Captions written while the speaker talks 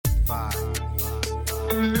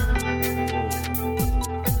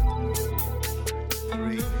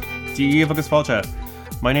Díomh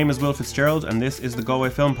Fáilte. My name is Will Fitzgerald and this is the Galway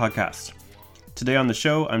Film Podcast. Today on the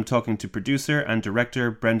show I'm talking to producer and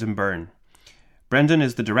director Brendan Byrne. Brendan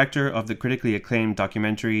is the director of the critically acclaimed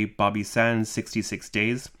documentary Bobby Sands 66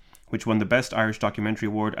 Days, which won the Best Irish Documentary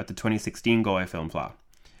Award at the 2016 Galway Film Fleadh.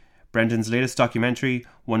 Brendan's latest documentary,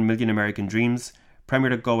 1 Million American Dreams,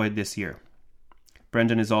 premiered at Galway this year.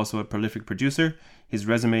 Brendan is also a prolific producer. His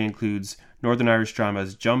resume includes Northern Irish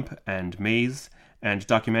dramas Jump and Maze, and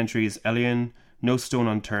documentaries Elian, No Stone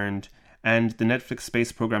Unturned, and the Netflix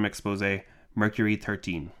space program expose Mercury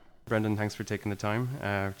 13. Brendan, thanks for taking the time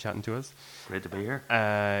chatting to us. Great to be here.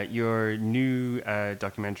 Your new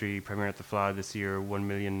documentary premiered at the Fleadh this year, 1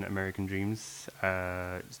 Million American Dreams.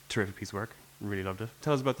 Terrific piece of work. Really loved it.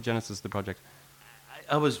 Tell us about the genesis of the project.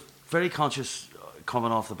 I was very conscious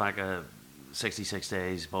coming off the back of 66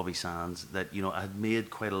 Days, Bobby Sands, that I had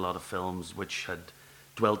made quite a lot of films which had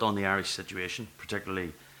dwelt on the Irish situation,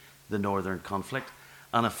 particularly the Northern conflict,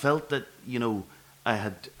 and I felt that I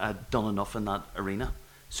had done enough in that arena.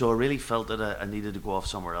 So I really felt that I needed to go off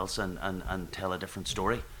somewhere else and tell a different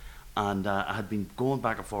story. And I had been going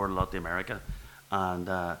back and forward a lot to America, and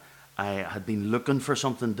I had been looking for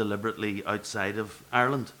something deliberately outside of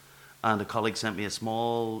Ireland. And a colleague sent me a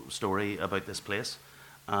small story about this place,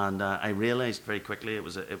 and I realised very quickly it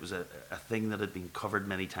was a thing that had been covered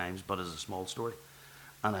many times, but as a small story.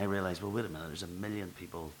 And I realised, well, wait a minute, there's 1 million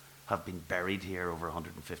people have been buried here over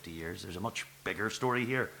 150 years. There's a much bigger story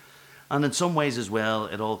here. And in some ways as well,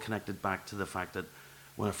 it all connected back to the fact that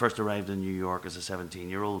when I first arrived in New York as a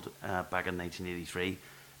 17-year-old back in 1983,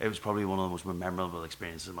 it was probably one of the most memorable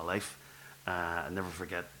experiences of my life. I'll never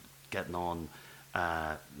forget getting on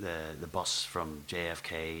the bus from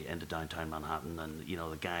JFK into downtown Manhattan, and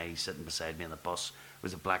the guy sitting beside me on the bus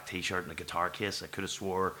was a black T-shirt and a guitar case. I could have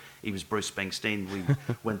swore he was Bruce Springsteen. We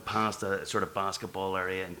went past a sort of basketball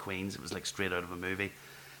area in Queens. It was like straight out of a movie.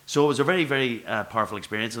 So it was a very, very powerful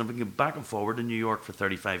experience, and I've been going back and forward in New York for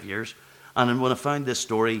 35 years. And then when I found this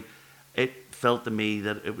story, it felt to me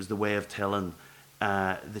that it was the way of telling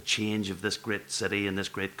the change of this great city and this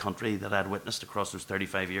great country that I'd witnessed across those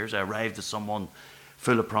 35 years. I arrived as someone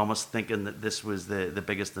full of promise, thinking that this was the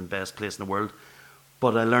biggest and best place in the world.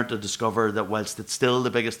 But I learned to discover that whilst it's still the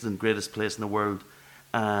biggest and greatest place in the world,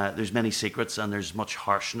 there's many secrets and there's much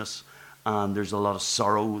harshness and there's a lot of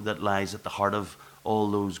sorrow that lies at the heart of all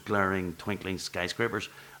those glaring, twinkling skyscrapers.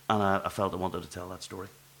 And I felt I wanted to tell that story.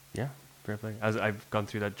 Yeah, fair play. As I've gone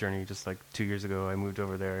through that journey just like 2 years ago, I moved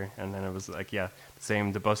over there, and then it was like,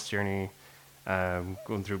 the bus journey,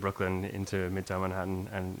 going through Brooklyn into Midtown Manhattan,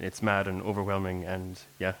 and it's mad and overwhelming, and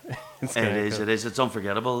it's it is. It's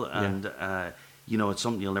unforgettable, and it's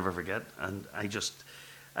something you'll never forget. And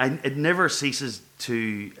it never ceases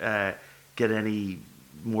to get any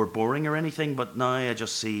more boring or anything. But now I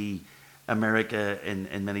just see America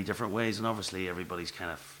in many different ways, and obviously everybody's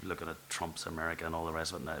kind of looking at Trump's America and all the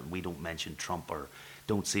rest of it. And we don't mention Trump or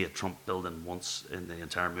don't see a Trump building once in the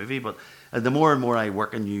entire movie. But the more and more I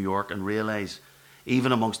work in New York and realise,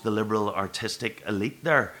 even amongst the liberal artistic elite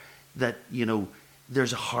there, that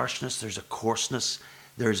there's a harshness, there's a coarseness,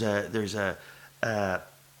 there's a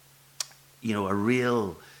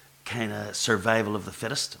real kind of survival of the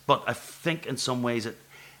fittest. But I think in some ways it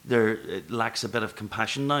lacks a bit of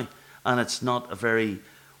compassion now. And it's not a very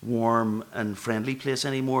warm and friendly place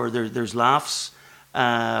anymore. There's laughs,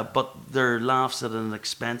 but they're laughs at an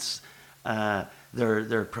expense.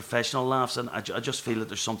 They're professional laughs, and I just feel that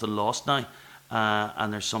there's something lost now,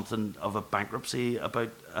 and there's something of a bankruptcy about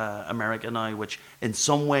America now, which in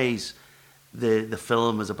some ways the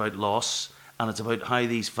film is about loss, and it's about how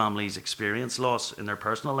these families experience loss in their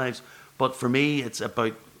personal lives. But for me, it's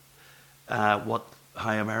about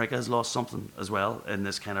how America has lost something as well in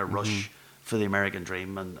this kind of rush for the American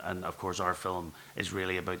dream, and of course our film is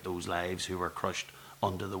really about those lives who were crushed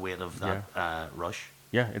under the weight of that rush.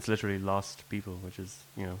 Yeah, it's literally lost people, which is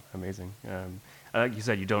amazing. Like you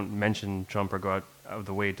said, you don't mention Trump or go out of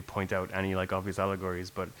the way to point out any obvious allegories,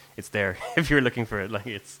 but it's there if you're looking for it.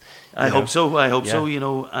 I hope so.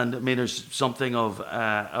 And I mean, there's something of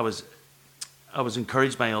I was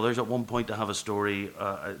encouraged by others at one point to have a story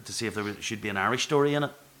to see if there should be an Irish story in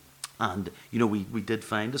it, and we did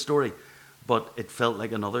find a story, but it felt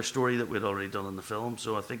like another story that we'd already done in the film.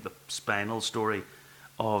 So I think the spinal story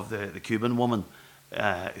of the Cuban woman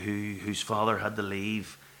whose father had to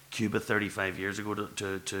leave Cuba 35 years ago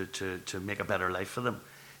to make a better life for them.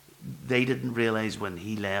 They didn't realise when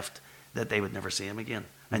he left that they would never see him again,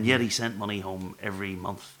 and yet he sent money home every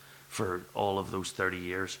month for all of those 30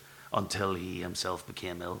 years. Until he himself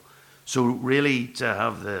became ill. So really to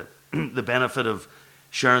have the the benefit of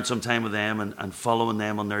sharing some time with them and following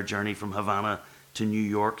them on their journey from Havana to New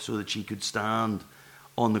York so that she could stand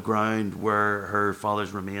on the ground where her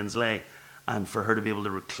father's remains lay, and for her to be able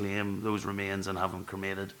to reclaim those remains and have them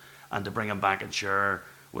cremated and to bring him back and share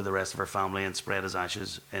with the rest of her family and spread his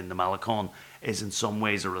ashes in the Malecon is in some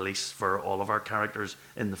ways a release for all of our characters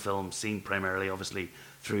in the film, seen primarily obviously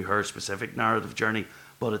through her specific narrative journey,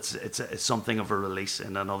 but it's something of a release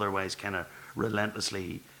in an otherwise kind of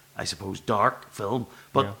relentlessly, I suppose, dark film.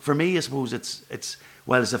 But for me, I suppose it's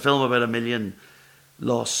a film about 1 million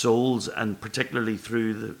lost souls, and particularly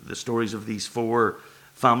through the stories of these 4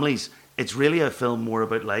 families, it's really a film more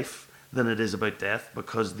about life than it is about death,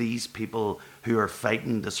 because these people who are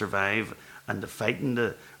fighting to survive and fighting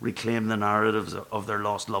to reclaim the narratives of their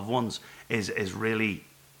lost loved ones is really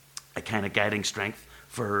a kind of guiding strength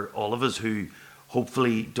for all of us who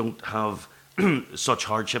hopefully don't have such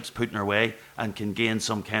hardships put in our way, and can gain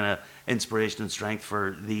some kind of inspiration and strength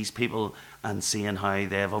for these people and seeing how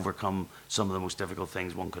they have overcome some of the most difficult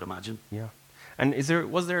things one could imagine. Yeah. And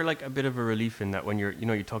was there like a bit of a relief in that when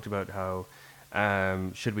you talked about how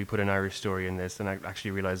should we put an Irish story in this, and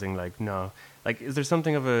actually realizing like, no, like, is there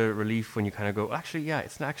something of a relief when you kind of go, actually, yeah,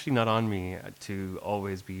 it's actually not on me to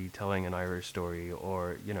always be telling an Irish story,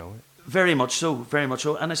 or, you know? Very much so, very much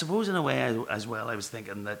so. And I suppose in a way as well, I was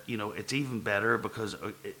thinking that, you know, it's even better because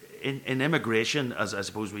in immigration, as I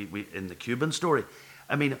suppose we in the Cuban story,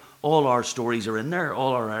 I mean, all our stories are in there,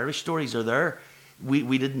 all our Irish stories are there.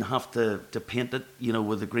 We didn't have to paint it, you know,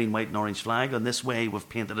 with the green, white and orange flag. And this way we've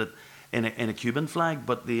painted it in a Cuban flag,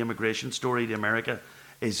 but the immigration story to America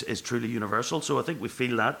is truly universal. So I think we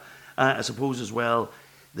feel that. I suppose as well,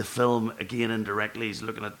 the film, again, indirectly is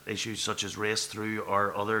looking at issues such as race through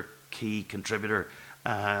our other key contributor,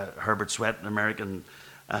 Herbert Sweat, an American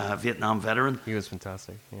Vietnam veteran. He was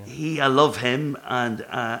fantastic. Yeah. I love him,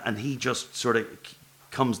 and he just sort of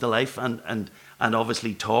comes to life and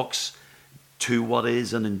obviously talks to what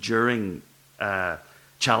is an enduring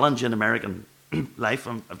challenge in American life.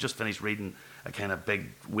 I've just finished reading a kind of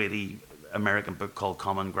big, weighty American book called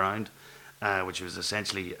Common Ground, which was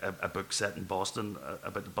essentially a book set in Boston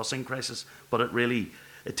about the busing crisis. But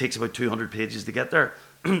it takes about 200 pages to get there,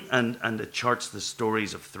 and it charts the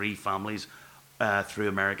stories of 3 families through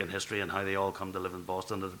American history and how they all come to live in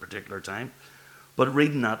Boston at a particular time. But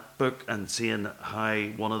reading that book and seeing how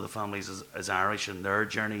one of the families is Irish and their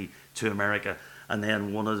journey to America, and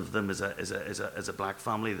then one of them is a black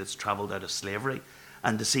family that's travelled out of slavery,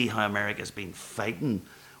 and to see how America's been fighting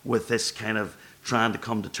with this kind of trying to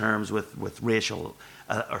come to terms with racial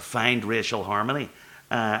or find racial harmony,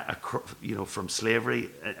 you know, from slavery,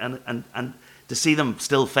 and to see them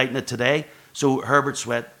still fighting it today. So Herbert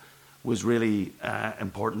Sweat was really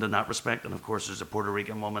important in that respect, and of course there's a Puerto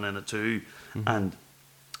Rican woman in it too, and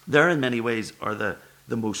they're in many ways are the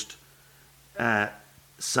most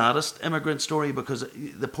saddest immigrant story, because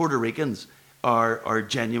the Puerto Ricans are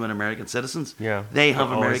genuine American citizens. Yeah, they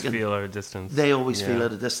have always feel at a distance. They always feel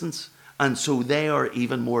at a distance, and so they are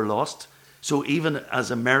even more lost. So even as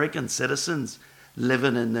American citizens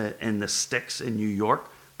living in the sticks in New York,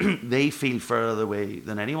 they feel further away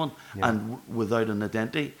than anyone, and without an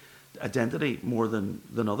identity more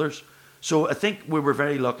than others. So I think we were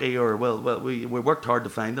very lucky, or we worked hard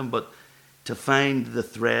to find them, but to find the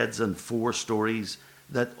threads and 4 stories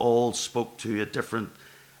that all spoke to a different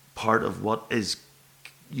part of what is,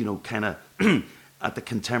 you know, kind of at the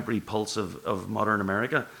contemporary pulse of modern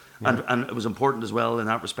America. And it was important as well in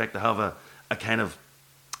that respect to have a kind of,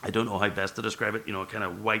 I don't know how best to describe it, you know, a kind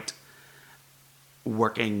of white,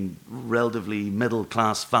 working, relatively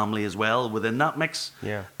middle-class family as well within that mix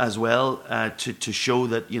as well, to show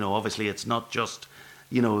that, you know, obviously it's not just,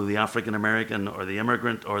 you know, the African-American or the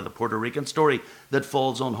immigrant or the Puerto Rican story that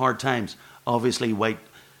falls on hard times. Obviously white,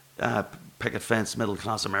 picket fence,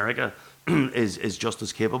 middle-class America is just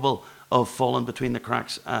as capable of falling between the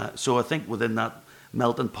cracks. So I think within that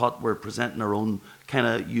melting pot, we're presenting our own kind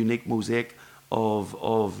of unique mosaic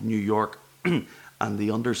of New York and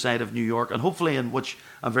the underside of New York, and hopefully, in which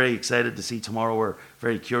I'm very excited to see tomorrow, or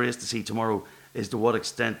very curious to see tomorrow, is to what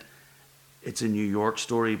extent it's a New York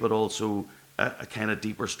story, but also a kind of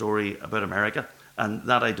deeper story about America, and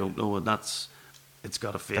that I don't know, and it's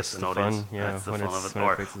got to face an audience. Fun, yeah, that's the fun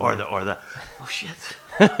of it, or the oh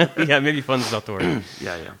shit. Yeah, maybe fun's not the word.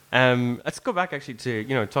 yeah. Let's go back actually to,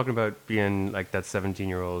 you know, talking about being like that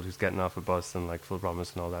 17-year-old who's getting off a bus and like Full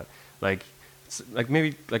Promise and all that. Like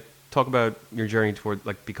maybe like talk about your journey toward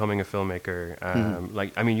like becoming a filmmaker.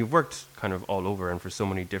 Like, I mean, you've worked kind of all over and for so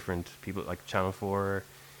many different people, like Channel 4,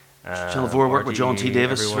 Channel 4 worked with John T. RTE,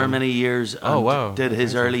 Davis everyone. for many years. And Oh, wow. did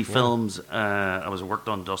his Amazing, early yeah. films. I worked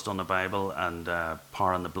on Dust on the Bible and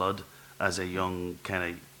Power on the Blood as a young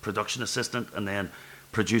kind of production assistant, and then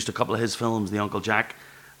produced a couple of his films, The Uncle Jack.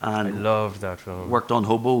 And I loved that film. worked on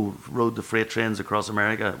Hobo, rode the freight trains across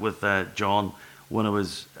America with John when I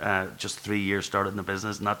was just 3 years started in the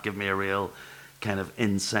business, and that gave me a real kind of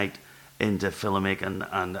insight into filmmaking.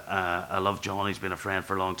 And I love John; he's been a friend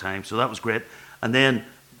for a long time, so that was great. And then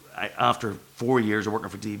after 4 years of working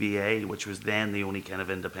for DBA, which was then the only kind of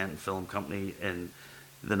independent film company in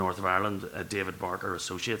the north of Ireland, David Barker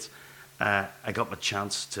Associates, I got my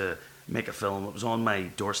chance to make a film. It was on my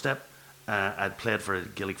doorstep. I'd played for a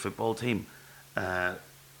Gaelic football team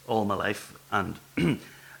all my life, and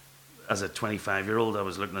as a 25-year-old, I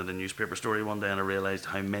was looking at a newspaper story one day, and I realised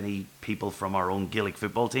how many people from our own Gaelic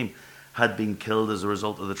football team had been killed as a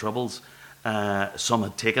result of the Troubles. Some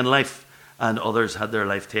had taken life, and others had their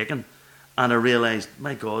life taken. And I realised,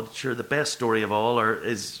 my God, sure, the best story of all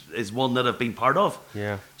is one that I've been part of.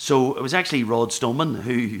 Yeah. So it was actually Rod Stoneman,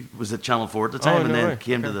 who was at Channel 4 at the time, and no then way.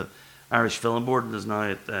 came to Okay. the Irish Film Board and is now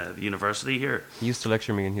at the university here. He used to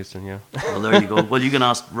lecture me in Houston, yeah. Well, there you go. Well, you can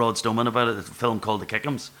ask Rod Stoneman about it. It's a film called The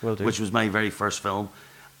Kick'ems, Will do. which was my very first film.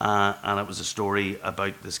 And it was a story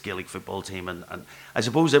about this Gaelic football team. And I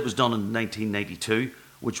suppose it was done in 1992,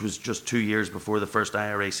 which was just 2 years before the first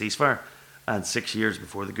IRA ceasefire and 6 years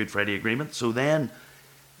before the Good Friday Agreement. So then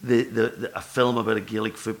a film about a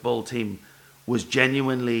Gaelic football team was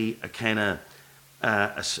genuinely a kind of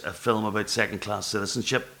a film about second-class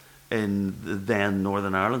citizenship in then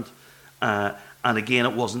Northern Ireland. And again,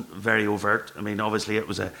 it wasn't very overt. I mean, obviously, it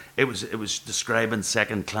was describing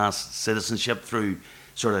second-class citizenship through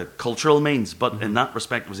sort of cultural means, but in that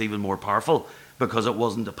respect, it was even more powerful because it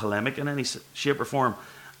wasn't a polemic in any shape or form.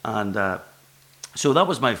 And so that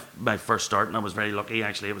was my first start, and I was very lucky.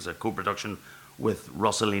 Actually, it was a co-production with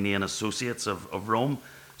Rossellini and Associates of Rome.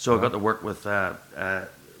 So I got to work with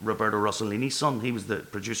Roberto Rossellini's son. He was the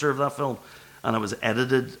producer of that film, and it was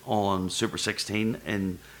edited on Super 16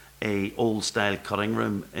 in a old style cutting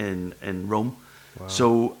room in Rome. Wow.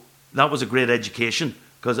 So that was a great education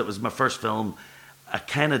because it was my first film. I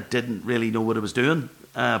kind of didn't really know what I was doing,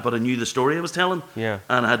 but I knew the story I was telling, Yeah.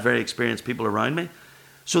 and I had very experienced people around me.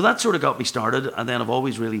 So that sort of got me started, and then I've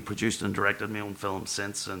always really produced and directed my own films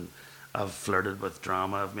since, and I've flirted with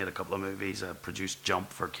drama. I've made a couple of movies. I produced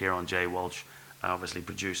Jump for Kieran J. Walsh. I obviously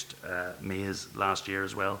produced Maze last year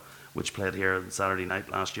as well, which played here on Saturday night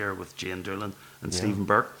last year with Jane Doolan and Stephen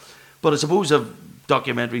Burke. But I suppose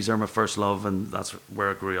documentaries are my first love, and that's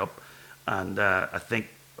where I grew up. And I think,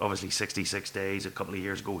 obviously, 66 Days, a couple of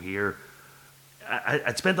years ago here,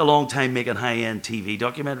 I'd spent a long time making high-end TV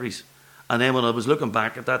documentaries. And then when I was looking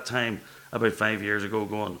back at that time, about 5 years ago,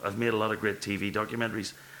 going, I've made a lot of great TV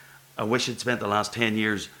documentaries. I wish I'd spent the last 10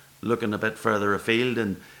 years looking a bit further afield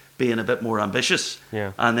and being a bit more ambitious.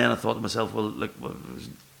 Yeah. And then I thought to myself, well, look,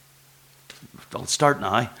 I'll start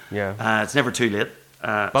now. Yeah. It's never too late.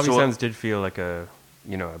 Bobby so Sands did feel like a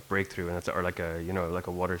breakthrough, and or like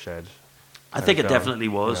a watershed. I think it film, definitely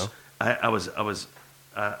was. you know?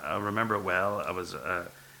 I remember it well. I was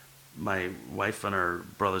my wife and her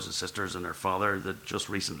brothers and sisters and her father that just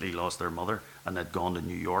recently lost their mother and had gone to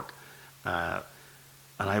New York, and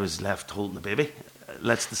I was left holding the baby.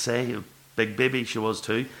 Let's say a big baby she was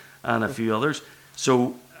too, and a few others.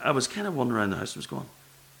 So I was kind of wandering around the house and was going,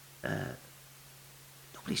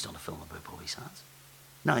 nobody's done a film about Bobby Sands.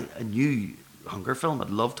 Now, I knew Hunger film. I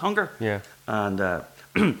loved Hunger. Yeah. And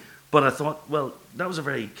but I thought, well, that was a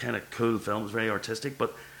very kind of cool film. It was very artistic,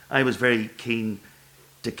 but I was very keen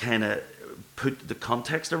to kind of put the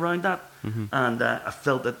context around that. Mm-hmm. And I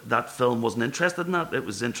felt that film wasn't interested in that. It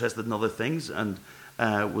was interested in other things and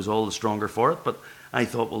was all the stronger for it. But I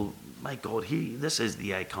thought, well, my God, this is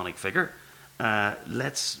the iconic figure.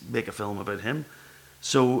 Let's make a film about him.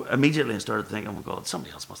 So immediately I started thinking, oh my God,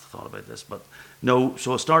 somebody else must have thought about this. But no,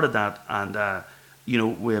 so I started that, and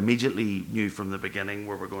we immediately knew from the beginning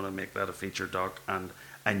where we're going to make that a feature doc, and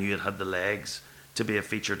I knew it had the legs to be a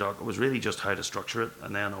feature doc. It was really just how to structure it,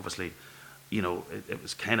 and then obviously, it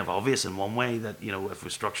was kind of obvious in one way that, if we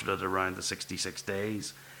structured it around the 66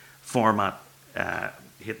 days format,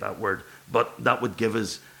 hate that word, but that would give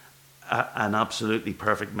us an absolutely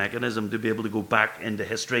perfect mechanism to be able to go back into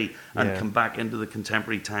history and come back into the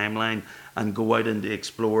contemporary timeline and go out and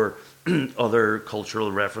explore other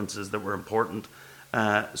cultural references that were important.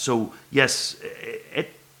 So yes, it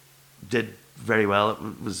did very well.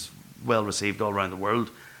 It was well received all around the world,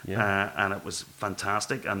 and it was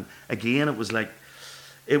fantastic. And again, it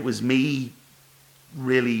was me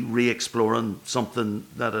really re-exploring something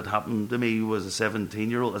that had happened to me as a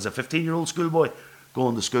 17-year-old, as a 15-year-old schoolboy,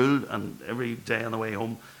 going to school, and every day on the way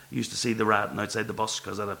home, I used to see the ratting outside the bus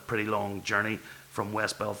because I had a pretty long journey from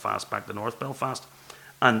West Belfast back to North Belfast.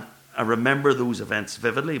 And I remember those events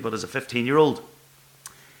vividly, but as a 15-year-old,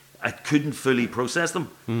 I couldn't fully process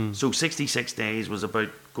them. So 66 Days was about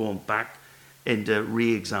going back into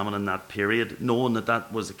re-examining that period, knowing that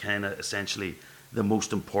that was kind of essentially the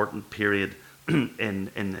most important period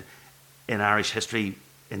in Irish history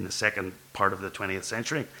in the second part of the 20th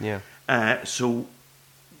century. So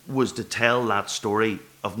was to tell that story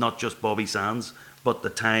of not just Bobby Sands, but the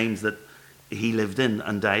times that he lived in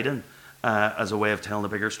and died in, as a way of telling a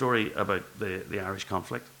bigger story about the Irish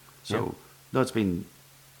conflict. So no, it's been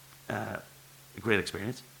a great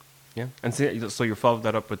experience. Yeah, and so you followed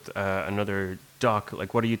that up with another doc.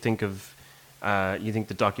 Like, what do you think of? You think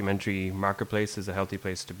the documentary marketplace is a healthy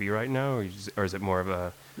place to be right now, or is it more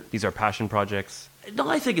of these are passion projects? No,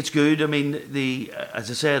 I think it's good. I mean, as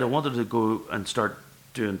I said, I wanted to go and start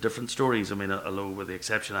doing different stories. I mean, although with the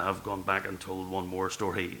exception, I have gone back and told one more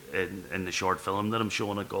story in the short film that I'm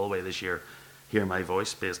showing at Galway this year, Hear My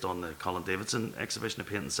Voice, based on the Colin Davidson exhibition of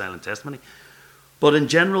Painting Silent Testimony. But in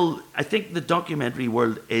general, I think the documentary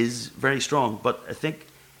world is very strong, but I think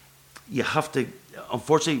you have to,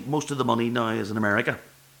 unfortunately, most of the money now is in America.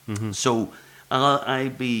 So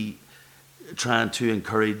I'd be trying to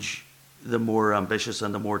encourage the more ambitious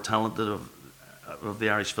and the more talented of the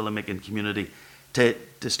Irish filmmaking community to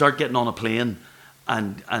start getting on a plane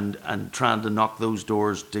and trying to knock those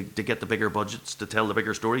doors to get the bigger budgets to tell the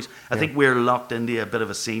bigger stories. I think we're locked into a bit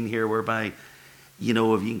of a scene here whereby, you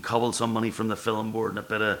know, if you can cobble some money from the film board and a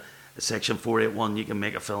bit of Section 481, you can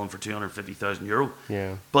make a film for €250,000.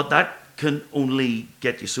 Yeah. But that can only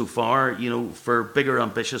get you so far. You know, for bigger,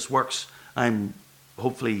 ambitious works, my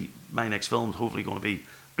next film is hopefully going to be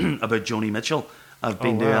about Joni Mitchell. I've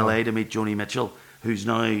been to LA to meet Joni Mitchell, who's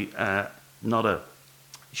now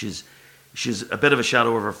she's a bit of a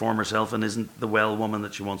shadow of her former self and isn't the well woman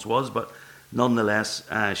that she once was, but nonetheless,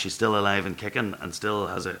 she's still alive and kicking and still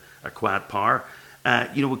has a quiet power.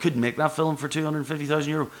 You know, we couldn't make that film for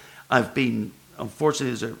 €250,000. Unfortunately,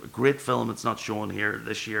 there's a great film that's not shown here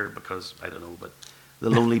this year because, I don't know, but The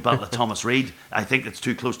Lonely Battle of Thomas Reid, I think it's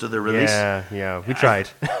too close to the release. Yeah, we tried.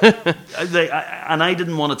 And I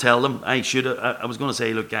didn't want to tell them. I was going to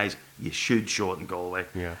say, look, guys, you should show it in Galway.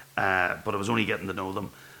 But I was only getting to know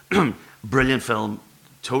them. Brilliant film.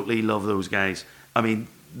 Totally love those guys. I mean,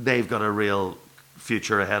 they've got a real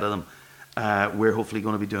future ahead of them. We're hopefully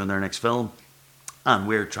going to be doing their next film. And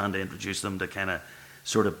we're trying to introduce them to kind of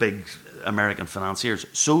sort of big American financiers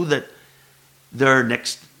so that their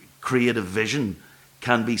next creative vision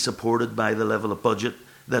can be supported by the level of budget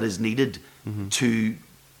that is needed to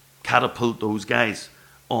catapult those guys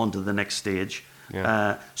onto the next stage.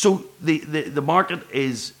 So the market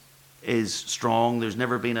is strong. There's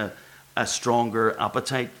never been a stronger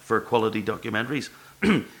appetite for quality documentaries.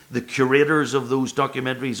 The curators of those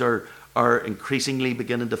documentaries are increasingly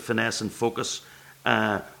beginning to finesse and focus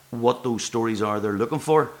what those stories are they're looking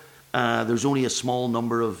for. There's only a small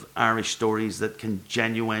number of Irish stories that can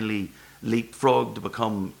genuinely leapfrog to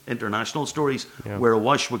become international stories. We're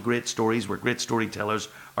awash with great stories. We're great storytellers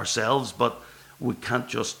ourselves, but we can't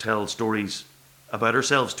just tell stories about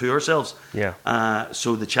ourselves to ourselves.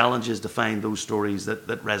 So the challenge is to find those stories that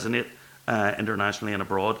resonate internationally and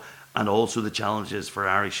abroad, and also the challenge is for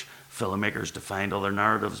Irish filmmakers to find other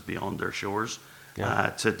narratives beyond their shores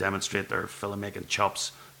to demonstrate their filmmaking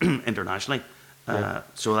chops internationally.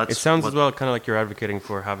 So that's. It sounds as well kind of like you're advocating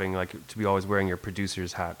for having to be always wearing your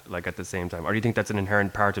producer's hat at the same time. Or do you think that's an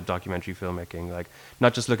inherent part of documentary filmmaking? Like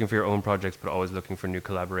not just looking for your own projects, but always looking for new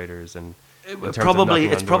collaborators and. It's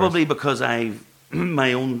probably because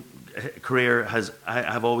my own career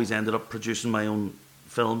I've always ended up producing my own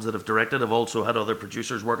films that I've directed. I've also had other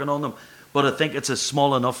producers working on them, but I think it's a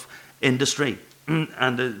small enough industry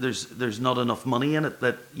and there's not enough money in it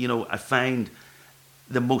that I find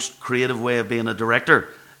the most creative way of being a director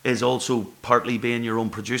is also partly being your own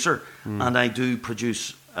producer, and I do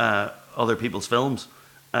produce other people's films,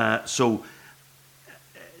 so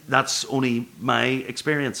that's only my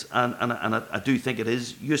experience, and I do think it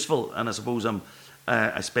is useful, and I suppose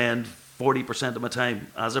I spend 40% of my time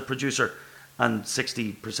as a producer and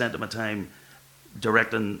 60% of my time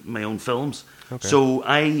directing my own films. So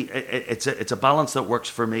it's a balance that works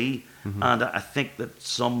for me, and I think that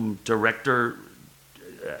some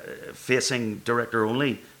facing director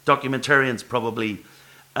only documentarians probably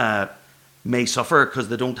may suffer because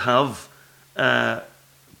they don't have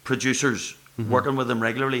producers working with them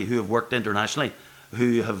regularly who have worked internationally,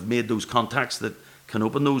 who have made those contacts that can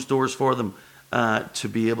open those doors for them to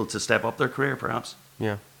be able to step up their career, perhaps.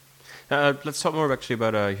 Yeah. Let's talk more actually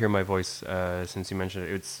about Hear My Voice, since you mentioned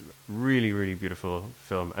it. It's really, really beautiful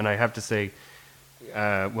film. And I have to say,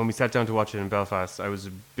 when we sat down to watch it in Belfast, I was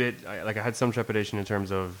a bit, I had some trepidation in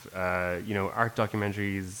terms of, art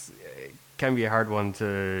documentaries can be a hard one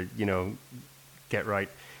to, get right.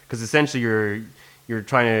 Because essentially you're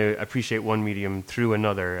trying to appreciate one medium through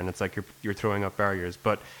another, and it's like you're throwing up barriers.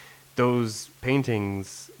 But those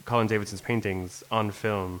paintings, Colin Davidson's paintings on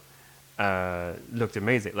film, looked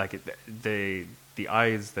amazing. Like the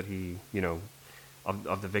eyes that he,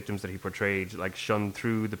 of the victims that he portrayed, like shone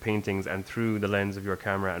through the paintings and through the lens of your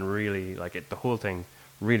camera, and really, the whole thing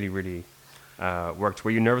really, really worked.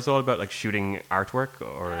 Were you nervous at all about like shooting artwork,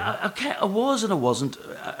 or? I was and I wasn't.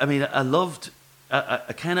 I mean, I loved.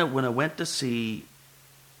 I kind of, when I went to see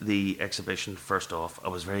the exhibition, first off, I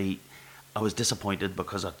was disappointed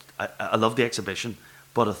because I loved the exhibition,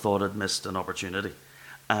 but I thought I'd missed an opportunity.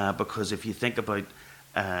 Because if you think about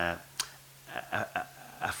a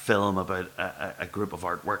film about a group of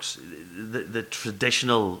artworks, the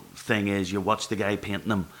traditional thing is you watch the guy painting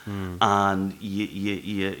them, and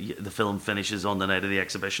the film finishes on the night of the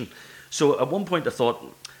exhibition. So at one point I thought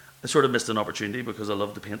I sort of missed an opportunity because I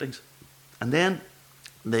loved the paintings. And then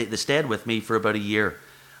they stayed with me for about a year.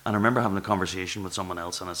 And I remember having a conversation with someone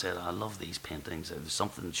else, and I said, I love these paintings. There's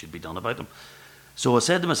something that should be done about them. So I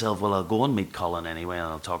said to myself, well, I'll go and meet Colin anyway, and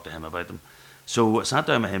I'll talk to him about them. So I sat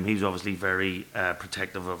down with him. He was obviously very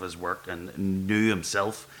protective of his work, and knew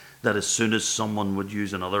himself that as soon as someone would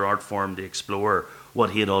use another art form to explore what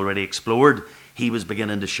he had already explored, he was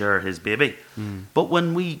beginning to share his baby. But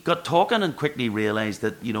when we got talking and quickly realised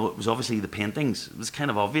that, it was obviously the paintings, it was kind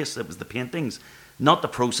of obvious it was the paintings, not the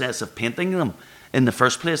process of painting them in the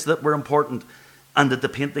first place, that were important, and that the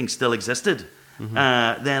paintings still existed.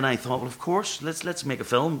 Then I thought, well, of course, let's make a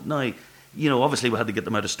film. Now, obviously we had to get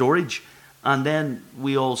them out of storage. And then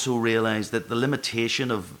we also realised that the limitation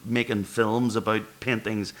of making films about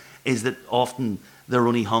paintings is that often they're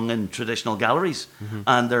only hung in traditional galleries,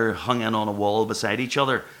 and they're hung in on a wall beside each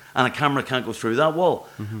other, and a camera can't go through that wall.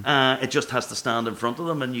 It just has to stand in front of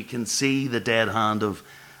them, and you can see the dead hand of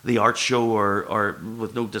the art show, or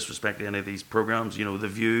with no disrespect to any of these programs, The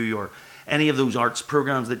View, or any of those arts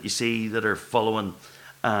programs that you see that are following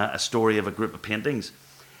a story of a group of paintings.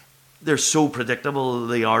 They're so predictable.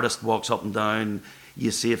 The artist walks up and down, you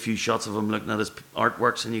see a few shots of him looking at his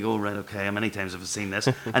artworks, and you go, right, okay, how many times have I seen this?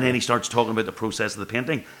 And then he starts talking about the process of the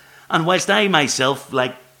painting. And whilst I myself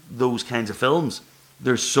like those kinds of films,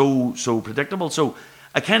 they're so predictable. So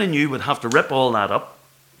I kind of knew we'd have to rip all that up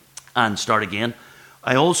and start again.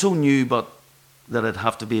 I also knew that it'd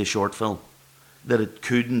have to be a short film, that it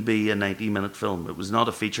couldn't be a 90-minute film. It was not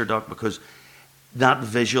a feature doc, because that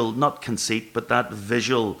visual, not conceit, but that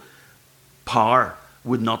visual power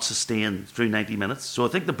would not sustain through 90 minutes. So I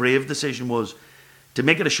think the brave decision was to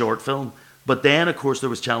make it a short film. But then, of course, there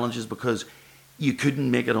was challenges because you couldn't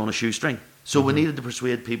make it on a shoestring. So we needed to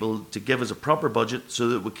persuade people to give us a proper budget so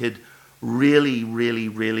that we could really, really,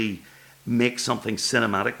 really make something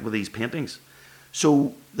cinematic with these paintings.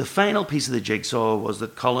 So the final piece of the jigsaw was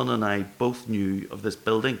that Colin and I both knew of this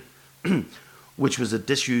building, which was a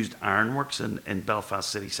disused ironworks in Belfast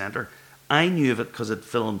city centre. I knew of it because I'd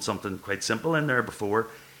filmed something quite simple in there before.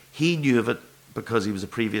 He knew of it because he was a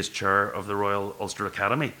previous chair of the Royal Ulster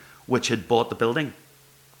Academy, which had bought the building.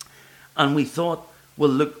 And we thought, well,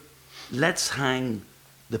 look, let's hang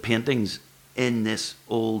the paintings in this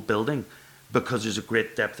old building, because there's a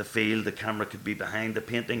great depth of field. The camera could be behind the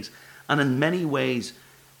paintings. And in many ways,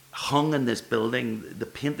 hung in this building, the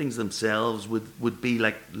paintings themselves would be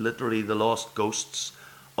like literally the lost ghosts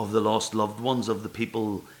of the lost loved ones of the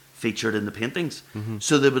people featured in the paintings.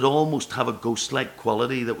 So they would almost have a ghost-like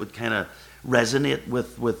quality that would kind of resonate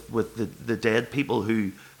with the dead people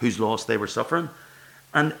whose loss they were suffering.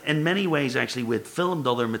 And in many ways, actually, we'd filmed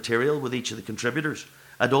other material with each of the contributors.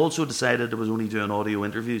 I'd also decided I was only doing audio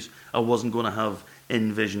interviews. I wasn't going to have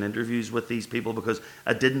in-vision interviews with these people, because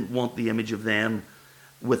I didn't want the image of them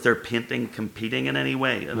with their painting competing in any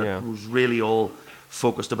way. And it was really all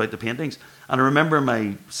focused about the paintings. And I remember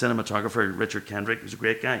my cinematographer, Richard Kendrick, who's a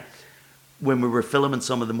great guy, when we were filming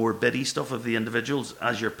some of the more bitty stuff of the individuals,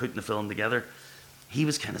 as you're putting the film together, he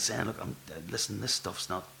was kind of saying, look, listen, this stuff's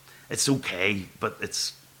not, it's okay, but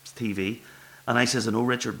it's TV. And I says, I know,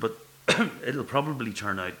 Richard, but it'll probably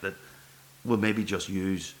turn out that we'll maybe just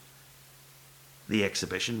use the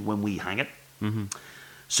exhibition when we hang it.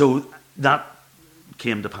 So that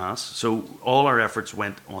came to pass. So all our efforts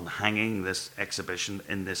went on hanging this exhibition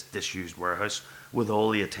in this disused warehouse with all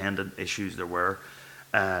the attendant issues there were.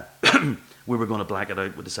 we were going to black it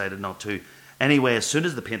out. We decided not to. Anyway, as soon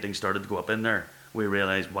as the painting started to go up in there, we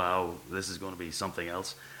realised, wow, this is going to be something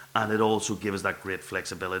else. And it also gave us that great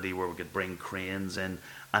flexibility where we could bring cranes in,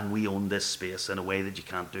 and we own this space in a way that you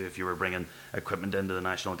can't do if you were bringing equipment into the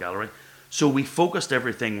National Gallery. So we focused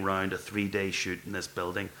everything around a 3-day shoot in this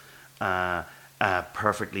building,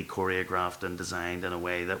 perfectly choreographed and designed in a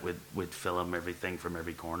way that would film everything from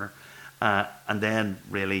every corner. And then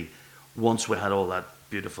really, once we had all that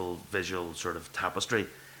beautiful visual sort of tapestry,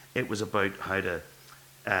 it was about how to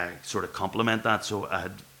sort of complement that. So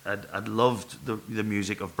I'd loved the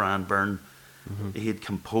music of Byrne. Mm-hmm. He had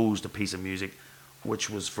composed a piece of music which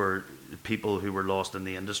was for people who were lost in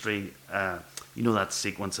the industry. You know that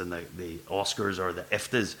sequence in the Oscars or the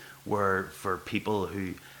IFTAs were for people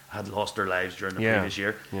who had lost their lives during the previous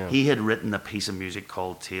year. Yeah. He had written a piece of music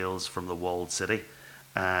called Tales from the Walled City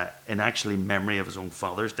in actually memory of his own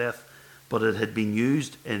father's death. But it had been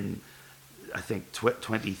used in, I think,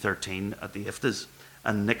 2013 at the IFTAs.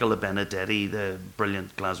 And Nicola Benedetti, the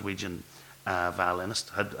brilliant Glaswegian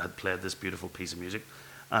violinist, had played this beautiful piece of music.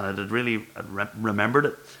 And I had really remembered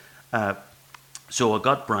it. So I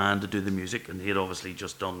got Bran to do the music, and he had obviously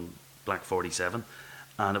just done Black 47.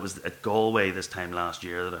 And it was at Galway this time last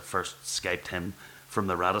year that I first Skyped him from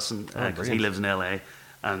the Radisson, because he lives in LA,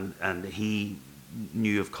 and he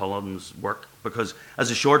knew of Cullen's work, because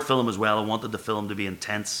as a short film as well, I wanted the film to be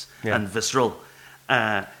intense and visceral,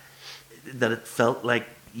 that it felt like,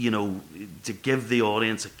 you know, to give the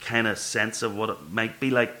audience a kind of sense of what it might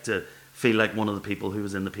be like to feel like one of the people who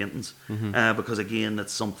was in the paintings. Mm-hmm. Because again,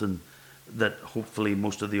 it's something that hopefully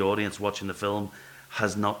most of the audience watching the film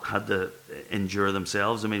has not had to endure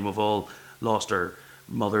themselves. I mean, we've all lost our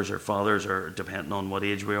mothers or fathers, or depending on what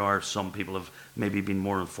age we are. Some people have maybe been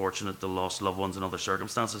more unfortunate to lost loved ones in other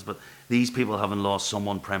circumstances, but these people haven't lost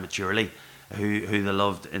someone prematurely who they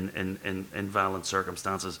loved in violent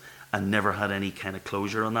circumstances and never had any kind of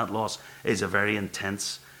closure on that loss. Is a very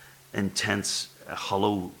intense,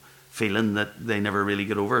 hollow feeling that they never really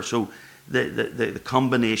get over. So the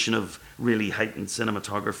combination of really heightened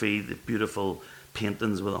cinematography, the beautiful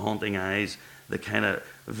paintings with the haunting eyes, the kind of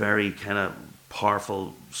very kind of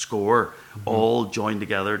powerful score, all joined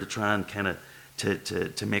together to try and kind of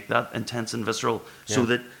to make that intense and visceral, so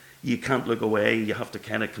that you can't look away. You have to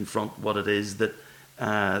kind of confront what it is that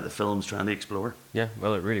the film's trying to explore. Yeah,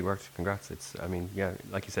 well, it really worked. Congrats. It's, I mean,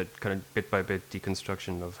 like you said, kind of bit by bit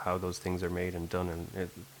deconstruction of how those things are made and done, and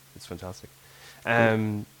it's fantastic.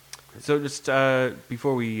 So just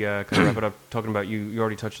before we kind of wrap it up, talking about you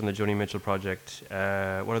already touched on the Joni Mitchell project.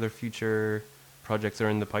 What other future projects are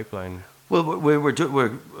in the pipeline? Well,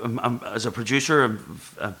 we're as a producer,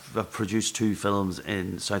 I've produced 2 films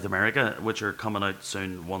in South America, which are coming out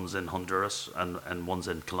soon. One's in Honduras and one's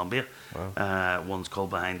in Colombia. Wow. One's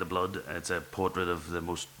called Behind the Blood. It's a portrait of the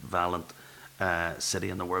most violent city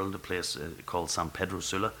in the world, a place called San Pedro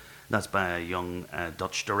Sula. That's by a young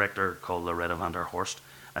Dutch director called Loretta van der Horst,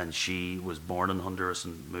 and she was born in Honduras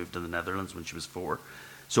and moved to the Netherlands when she was 4.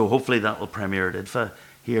 So hopefully that will premiere at IDFA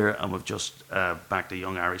here, and we've just backed a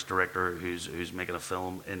young Irish director who's making a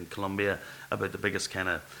film in Colombia about the biggest kind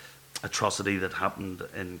of atrocity that happened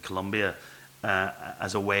in Colombia,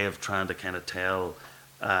 as a way of trying to kind of tell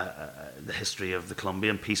the history of the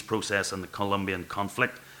Colombian peace process and the Colombian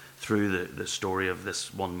conflict through the story of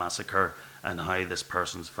this one massacre, and how this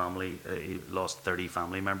person's family, he lost 30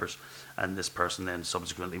 family members, and this person then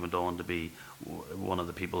subsequently went on to be one of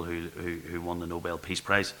the people who won the Nobel Peace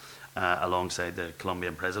Prize alongside the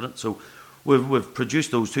Colombian president. So we've produced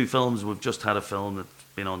those 2 films. We've just had a film that's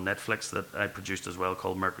been on Netflix that I produced as well,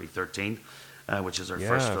 called Mercury 13, which is our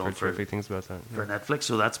first film for things about that. For Netflix.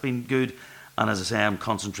 So that's been good. And as I say, I'm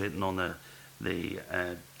concentrating on the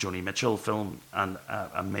Joni Mitchell film, and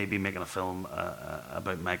I may be making a film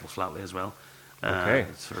about Michael Flatley as well.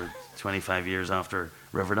 It's for 25 years after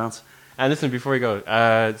Riverdance. And listen, before we go,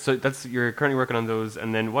 so you're currently working on those,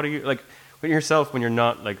 and then what are you like when you're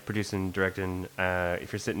not like producing, directing?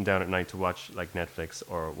 If you're sitting down at night to watch like Netflix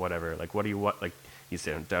or whatever, like what do you like? You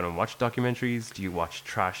sit down and watch documentaries? Do you watch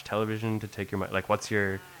trash television to take your mind? Like, what's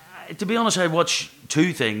your? To be honest, I watch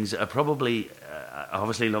 2 things. I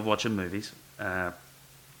obviously love watching movies.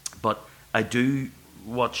 But I do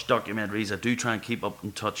watch documentaries. I do try and keep up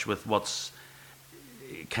in touch with what's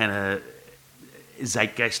kind of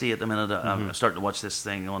zeitgeisty at the minute. I'm starting to watch this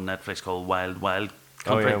thing on Netflix called Wild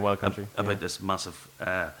Country. Wild Country. About this massive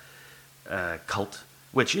cult,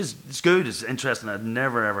 which is it's good. It's interesting. I'd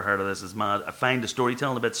never ever heard of this. It's mad. I find the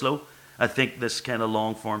storytelling a bit slow. I think this kind of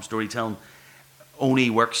long form storytelling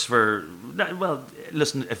only works for. Well,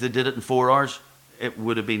 listen, if they did it in 4 hours, it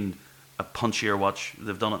would have been a punchier watch.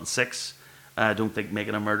 They've done it in 6. I don't think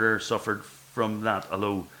Making a Murderer suffered from that,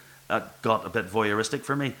 although it got a bit voyeuristic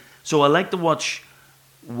for me. So I like to watch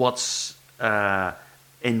what's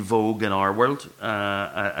in vogue in our world.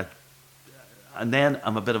 And then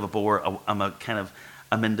I'm a bit of a bore.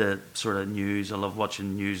 I'm into sort of news. I love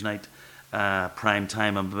watching Newsnight, prime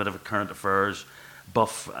time. I'm a bit of a current affairs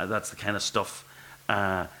buff. That's the kind of stuff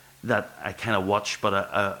that I kind of watch, but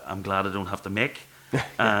I'm glad I don't have to make.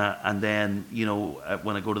 And then,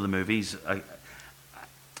 when I go to the movies,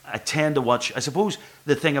 I tend to watch. I suppose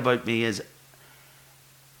the thing about me is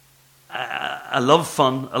I love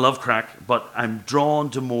fun, I love crack, but I'm drawn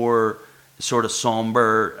to more sort of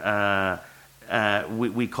somber.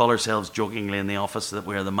 We call ourselves jokingly in the office that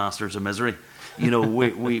we're the masters of misery.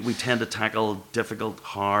 We tend to tackle difficult,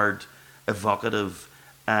 hard, evocative,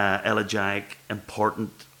 elegiac,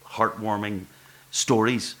 important, heartwarming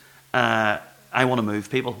stories. I want to move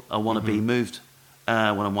people. I want to be moved when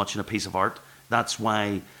I'm watching a piece of art. That's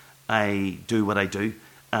why I do what I do.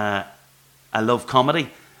 I love comedy,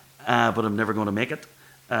 but I'm never going to make it.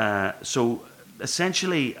 So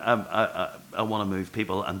essentially, I want to move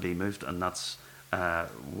people and be moved, and that's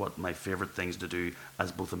what my favourite things to do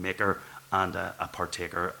as both a maker and a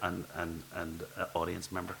partaker and an audience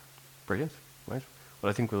member. Brilliant. Right. Well,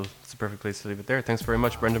 I think it's a perfect place to leave it there. Thanks very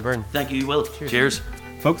much, Brendan Byrne. Thank you, Will. Cheers.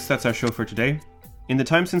 Folks, that's our show for today. In the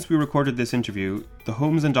time since we recorded this interview, the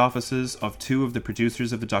homes and offices of 2 of the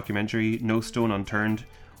producers of the documentary No Stone Unturned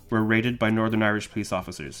were raided by Northern Irish police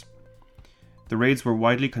officers. The raids were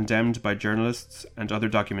widely condemned by journalists and other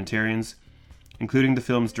documentarians, including the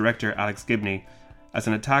film's director Alex Gibney, as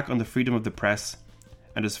an attack on the freedom of the press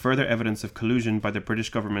and as further evidence of collusion by the British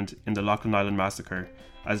government in the Loughlin Island massacre,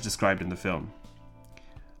 as described in the film.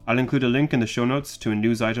 I'll include a link in the show notes to a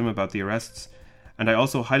news item about the arrests, and I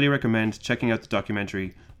also highly recommend checking out the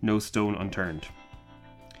documentary No Stone Unturned.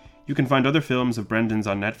 You can find other films of Brendan's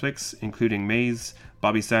on Netflix, including Maze,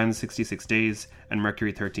 Bobby Sands' 66 Days, and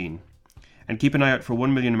Mercury 13. And keep an eye out for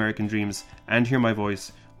 1 Million American Dreams and Hear My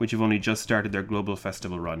Voice, which have only just started their global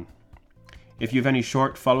festival run. If you have any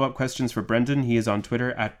short follow-up questions for Brendan, he is on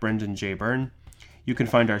Twitter at Brendan J. Byrne. You can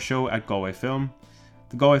find our show at Galway Film.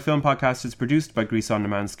 The Galway Film Podcast is produced by Grease On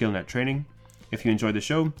Demand Skillnet Training. If you enjoy the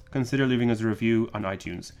show, consider leaving us a review on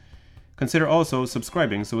iTunes. Consider also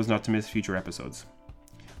subscribing so as not to miss future episodes.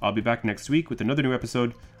 I'll be back next week with another new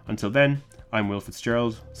episode. Until then, I'm Will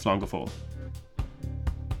Fitzgerald. Slán go fóill.